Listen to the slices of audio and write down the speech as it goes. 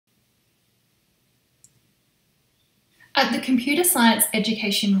At the Computer Science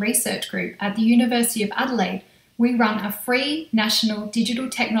Education Research Group at the University of Adelaide, we run a free national digital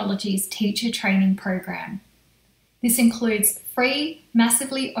technologies teacher training program. This includes free,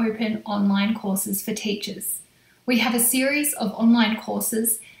 massively open online courses for teachers. We have a series of online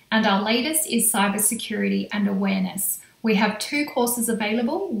courses, and our latest is cybersecurity and awareness. We have 2 courses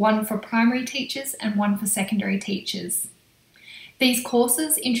available, one for primary teachers and one for secondary teachers. These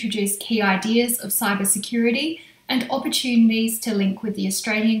courses introduce key ideas of cybersecurity and opportunities to link with the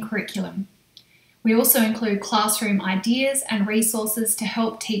Australian curriculum. We also include classroom ideas and resources to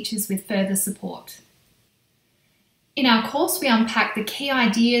help teachers with further support. In our course, we unpack the key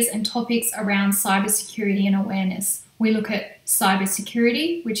ideas and topics around cybersecurity and awareness. We look at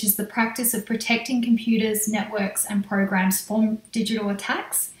cybersecurity, which is the practice of protecting computers, networks, and programs from digital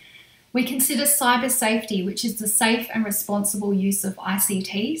attacks. We consider cyber safety, which is the safe and responsible use of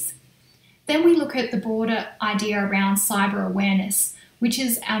ICTs. Then we look at the broader idea around cyber awareness, which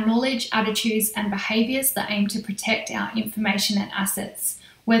is our knowledge, attitudes, and behaviours that aim to protect our information and assets,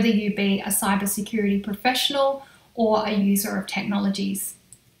 whether you be a cybersecurity professional or a user of technologies.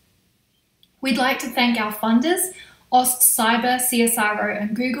 We'd like to thank our funders, AustCyber, CSER,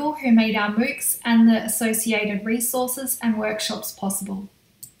 and Google, who made our MOOCs and the associated resources and workshops possible.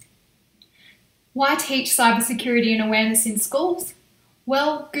 Why teach cybersecurity and awareness in schools?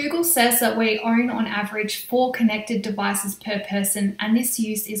 Well, Google says that we own on average 4 connected devices per person, and this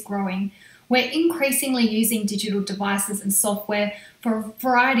use is growing. We're increasingly using digital devices and software for a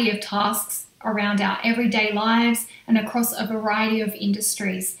variety of tasks around our everyday lives and across a variety of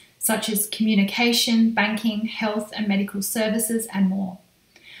industries, such as communication, banking, health and medical services, and more.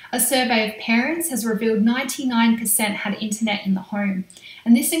 A survey of parents has revealed 99% had internet in the home,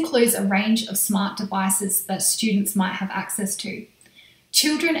 and this includes a range of smart devices that students might have access to.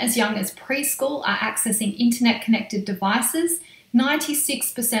 Children as young as preschool are accessing internet-connected devices.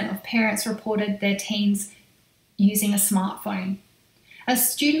 96% of parents reported their teens using a smartphone. As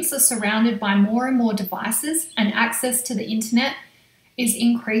students are surrounded by more and more devices and access to the internet is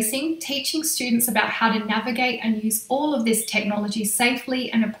increasing, teaching students about how to navigate and use all of this technology safely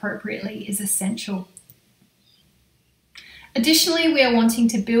and appropriately is essential. Additionally, we are wanting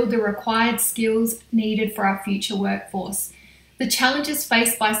to build the required skills needed for our future workforce. The challenges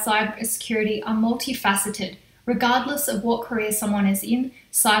faced by cybersecurity are multifaceted. Regardless of what career someone is in,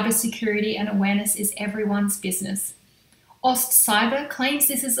 cybersecurity and awareness is everyone's business. AustCyber claims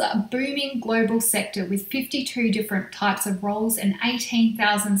this is a booming global sector with 52 different types of roles and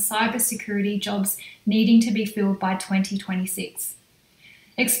 18,000 cybersecurity jobs needing to be filled by 2026.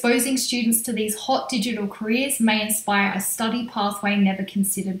 Exposing students to these hot digital careers may inspire a study pathway never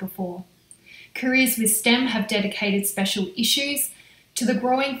considered before. Careers with STEM have dedicated special issues to the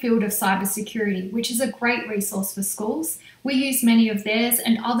growing field of cybersecurity, which is a great resource for schools. We use many of theirs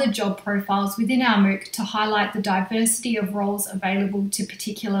and other job profiles within our MOOC to highlight the diversity of roles available to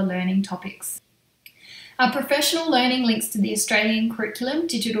particular learning topics. Our professional learning links to the Australian curriculum,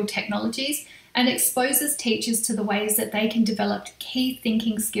 digital technologies, and exposes teachers to the ways that they can develop key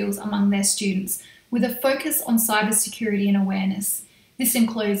thinking skills among their students with a focus on cybersecurity and awareness. This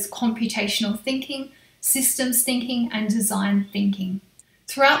includes computational thinking, systems thinking, and design thinking.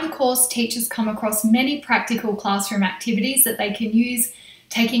 Throughout the course, teachers come across many practical classroom activities that they can use,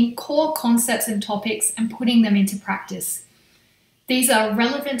 taking core concepts and topics and putting them into practice. These are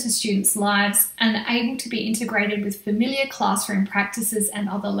relevant to students' lives and able to be integrated with familiar classroom practices and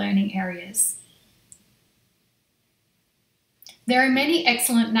other learning areas. There are many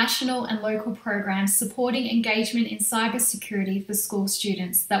excellent national and local programs supporting engagement in cybersecurity for school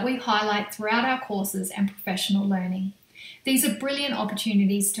students that we highlight throughout our courses and professional learning. These are brilliant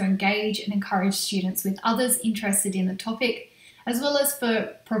opportunities to engage and encourage students with others interested in the topic, as well as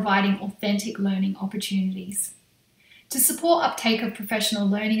for providing authentic learning opportunities. To support uptake of professional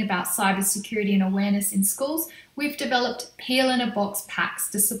learning about cybersecurity and awareness in schools, we've developed Peel-in-a-Box packs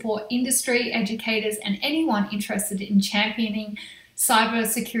to support industry, educators, and anyone interested in championing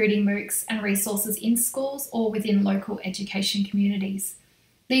cybersecurity MOOCs and resources in schools or within local education communities.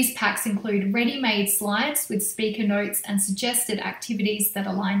 These packs include ready-made slides with speaker notes and suggested activities that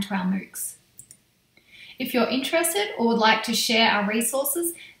align to our MOOCs. If you're interested or would like to share our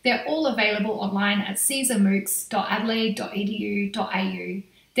resources, they're all available online at csermoocs.adelaide.edu.au.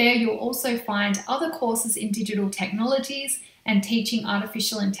 There you'll also find other courses in digital technologies and teaching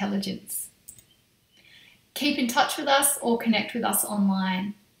artificial intelligence. Keep in touch with us or connect with us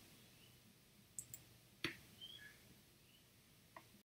online.